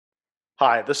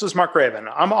Hi, this is Mark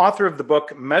Graban. I'm author of the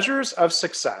book Measures of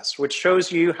Success, which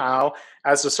shows you how,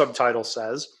 as the subtitle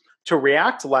says, to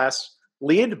react less,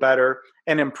 lead better,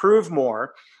 and improve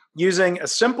more using a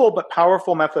simple but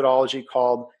powerful methodology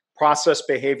called process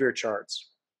behavior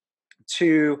charts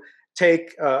to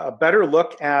take a better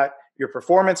look at your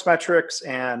performance metrics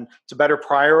and to better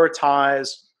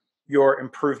prioritize your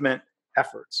improvement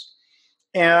efforts.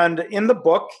 And in the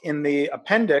book, in the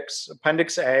Appendix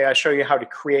A, I show you how to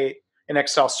create an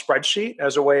Excel spreadsheet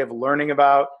as a way of learning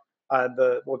about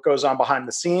what goes on behind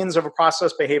the scenes of a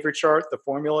process behavior chart, the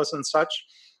formulas and such.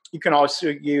 You can also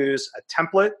use a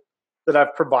template that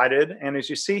I've provided. And as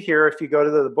you see here, if you go to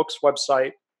the book's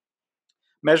website,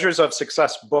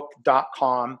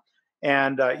 measuresofsuccessbook.com,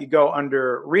 and you go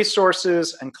under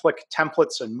resources and click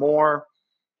templates and more,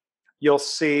 you'll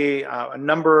see a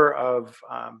number of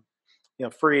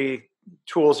free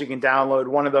tools you can download.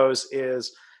 One of those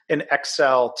is an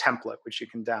Excel template, which you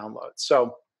can download.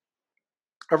 So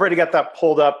I've already got that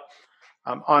pulled up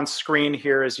on screen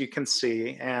here, as you can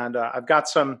see, and I've got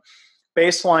some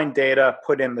baseline data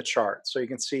put in the chart. So you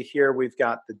can see here we've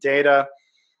got the data.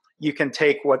 You can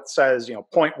take what says,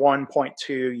 point 1, point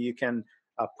 2. You can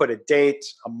put a date,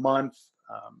 a month,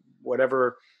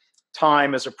 whatever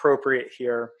time is appropriate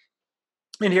here.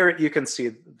 And here you can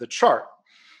see the chart.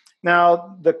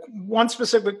 Now, the one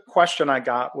specific question I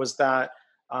got was that,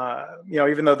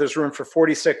 even though there's room for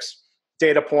 46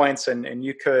 data points and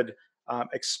you could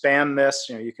expand this,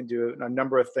 you can do a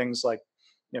number of things like,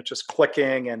 just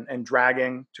clicking and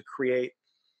dragging to create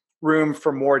room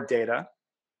for more data.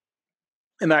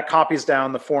 And that copies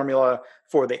down the formula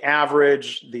for the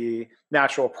average, the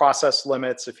natural process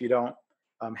limits if you don't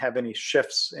have any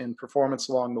shifts in performance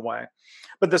along the way.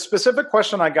 But the specific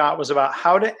question I got was about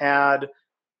how to add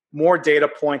more data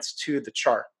points to the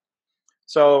chart.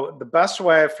 So the best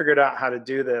way I figured out how to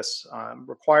do this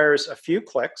requires a few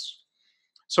clicks.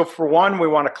 So for one, we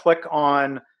want to click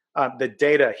on the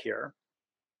data here.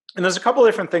 And there's a couple of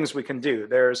different things we can do.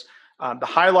 There's the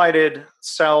highlighted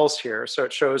cells here. So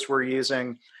it shows we're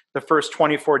using the first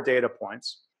 24 data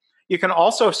points. You can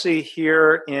also see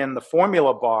here in the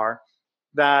formula bar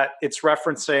that it's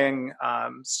referencing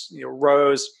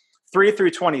rows 3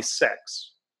 through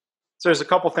 26. So there's a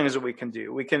couple things that we can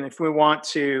do. We can, if we want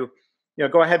to,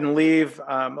 go ahead and leave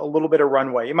a little bit of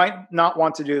runway. You might not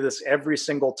want to do this every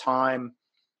single time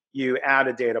you add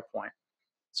a data point.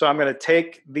 So I'm going to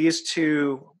take these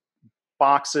two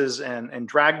boxes and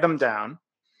drag them down,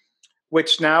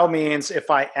 which now means if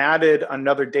I added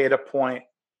another data point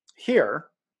here,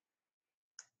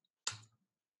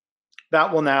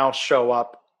 that will now show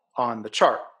up on the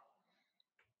chart.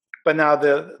 But now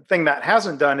the thing that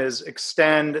hasn't done is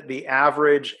extend the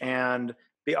average and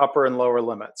the upper and lower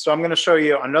limits. So I'm going to show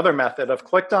you another method. I've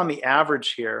clicked on the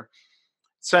average here.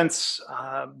 Since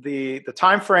the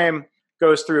time frame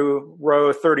goes through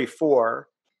row 34,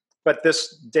 but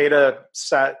this data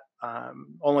set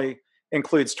only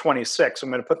includes 26. I'm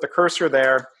going to put the cursor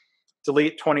there,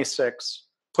 delete 26,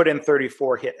 put in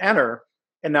 34, hit enter,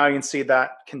 and now you can see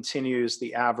that continues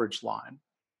the average line.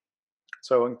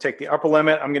 So I'm going to take the upper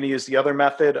limit. I'm going to use the other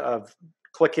method of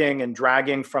clicking and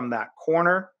dragging from that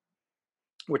corner,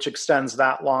 which extends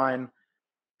that line.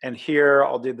 And here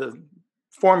I'll do the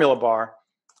formula bar,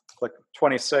 click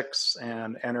 26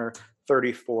 and enter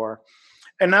 34.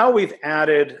 And now we've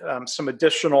added some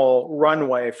additional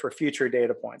runway for future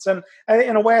data points. And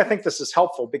in a way, I think this is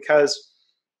helpful because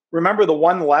remember the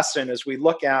one lesson is we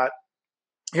look at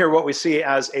here what we see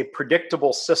as a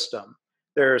predictable system.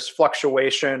 There's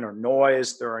fluctuation or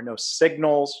noise. There are no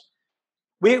signals.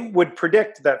 We would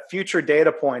predict that future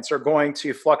data points are going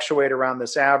to fluctuate around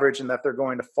this average and that they're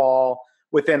going to fall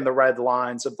within the red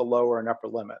lines of the lower and upper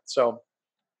limit. So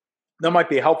that might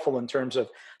be helpful in terms of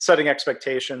setting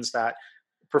expectations that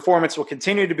performance will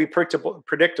continue to be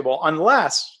predictable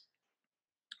unless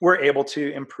we're able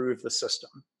to improve the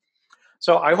system.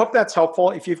 So I hope that's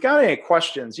helpful. If you've got any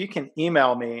questions, you can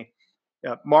email me,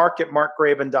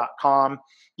 mark@markgraban.com.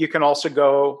 You can also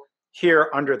go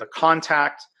here under the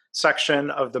contact section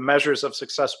of the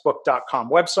measuresofsuccessbook.com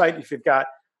website. If you've got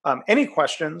any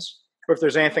questions or if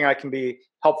there's anything I can be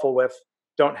helpful with,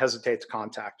 don't hesitate to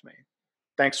contact me.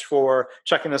 Thanks for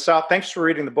checking this out. Thanks for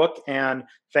reading the book. And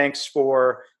thanks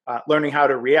for learning how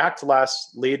to react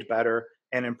less, lead better,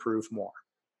 and improve more.